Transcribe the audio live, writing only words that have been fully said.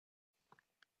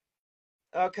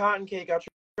Cotton Cake, I'll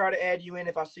try to add you in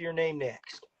if I see your name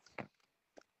next.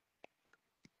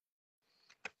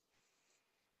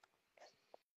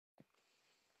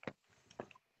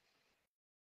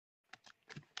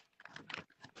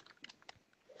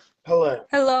 Hello.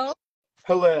 Hello.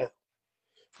 Hello.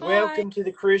 Hi. Welcome to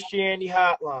the Christianity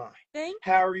Hotline. Thank you.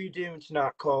 How are you doing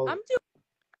tonight, caller? I'm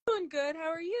doing good. How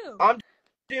are you? I'm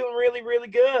doing really, really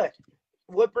good.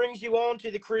 What brings you on to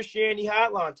the Christianity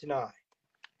Hotline tonight?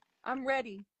 I'm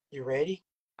ready. You ready?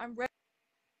 I'm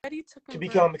ready to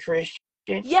become a Christian?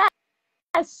 Yes,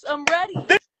 I'm ready.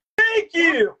 Thank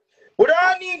you. What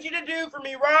I need you to do for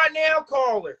me right now,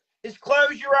 caller, is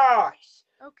close your eyes.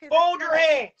 Okay. Fold your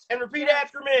hands and repeat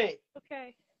after me.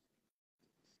 Okay.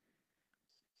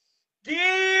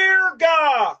 Dear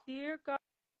God. Dear God.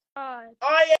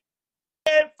 I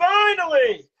have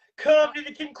finally come to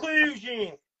the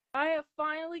conclusion. I have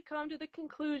finally come to the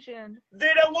conclusion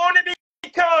that I want to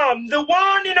become the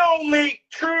one and only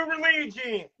true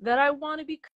religion. That I want to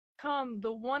become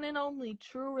the one and only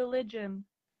true religion.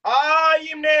 I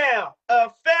am now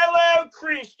a fellow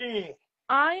Christian.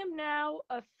 I am now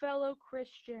a fellow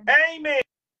Christian. Amen.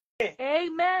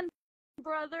 Amen,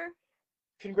 brother.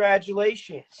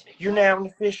 Congratulations. You're now an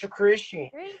official Christian.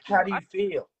 Thank you. How do you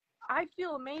feel? I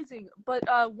feel amazing, but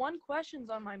one question's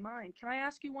on my mind. Can I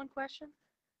ask you one question?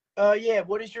 Yeah,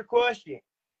 what is your question?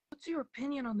 What's your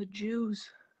opinion on the Jews?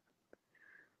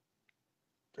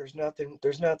 There's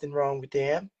nothing wrong with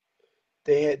them.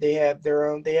 They have their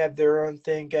own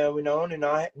thing going on,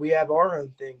 and we have our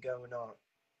own thing going on.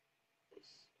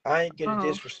 I ain't gonna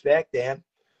disrespect them.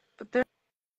 But they're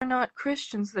not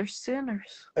Christians, they're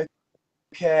sinners.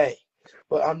 Okay.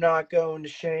 But I'm not going to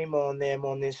shame on them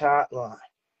on this hotline.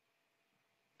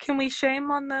 Can we shame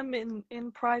on them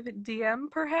in private DM,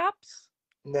 perhaps?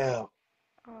 No.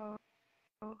 Oh.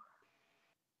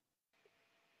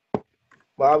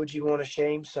 Why would you want to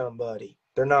shame somebody?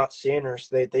 They're not sinners.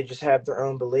 They just have their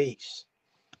own beliefs.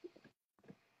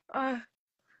 I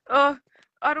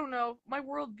don't know. My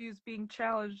worldview's being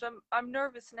challenged. I'm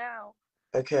nervous now.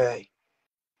 Okay.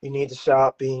 You need to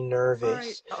stop being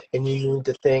nervous. Right. And you need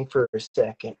to think for a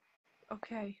second.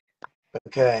 Okay.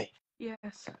 Okay.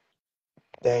 Yes.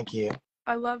 Thank you.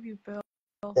 I love you, Bill.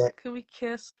 Can we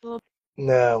kiss a little?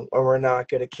 No, or we're not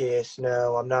gonna kiss.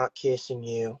 No, I'm not kissing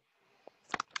you.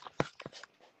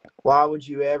 Why would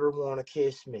you ever want to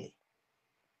kiss me?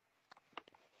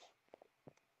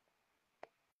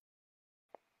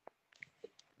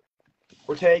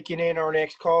 We're taking in our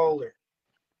next caller.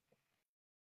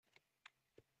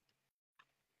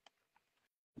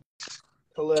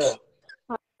 Hello.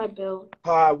 Hi, Bill.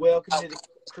 Hi, welcome to the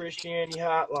Christianity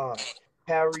Hotline.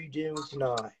 How are you doing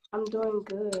tonight? I'm doing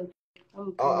good.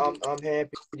 I'm happy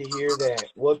to hear that.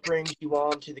 What brings you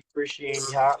on to the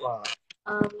Christianity Hotline?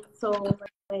 So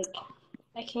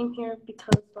I came here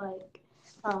because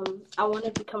I want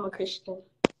to become a Christian.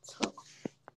 So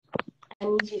I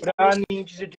need you. What I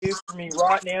need you to do for me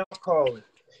right now, caller,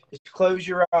 is to close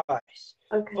your eyes,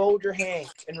 fold your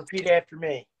hands, and repeat after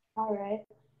me. All right.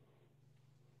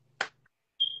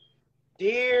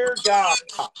 Dear God.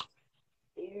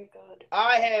 Dear God.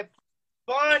 I have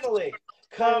finally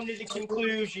come to the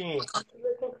conclusion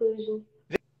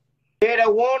that I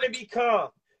want to become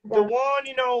the one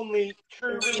and only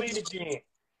true religion.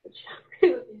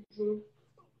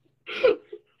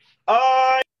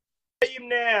 I am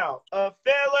now a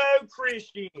fellow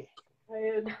Christian. I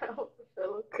am now a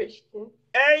fellow Christian.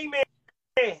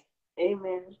 Amen.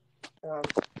 Amen.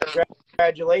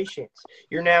 Congratulations.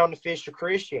 You're now an official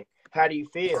Christian. How do you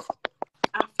feel?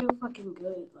 I feel fucking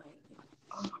good.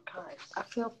 Oh my God. I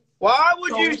feel. Why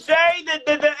would you say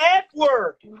the F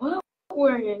word? What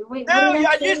word? Wait, no,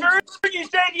 I just heard you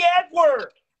say the F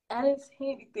word. I didn't say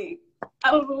anything.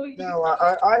 I don't know. No,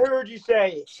 I heard you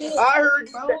say it. Shit, I heard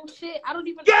you bro. Shit, I don't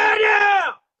even. Get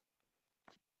out!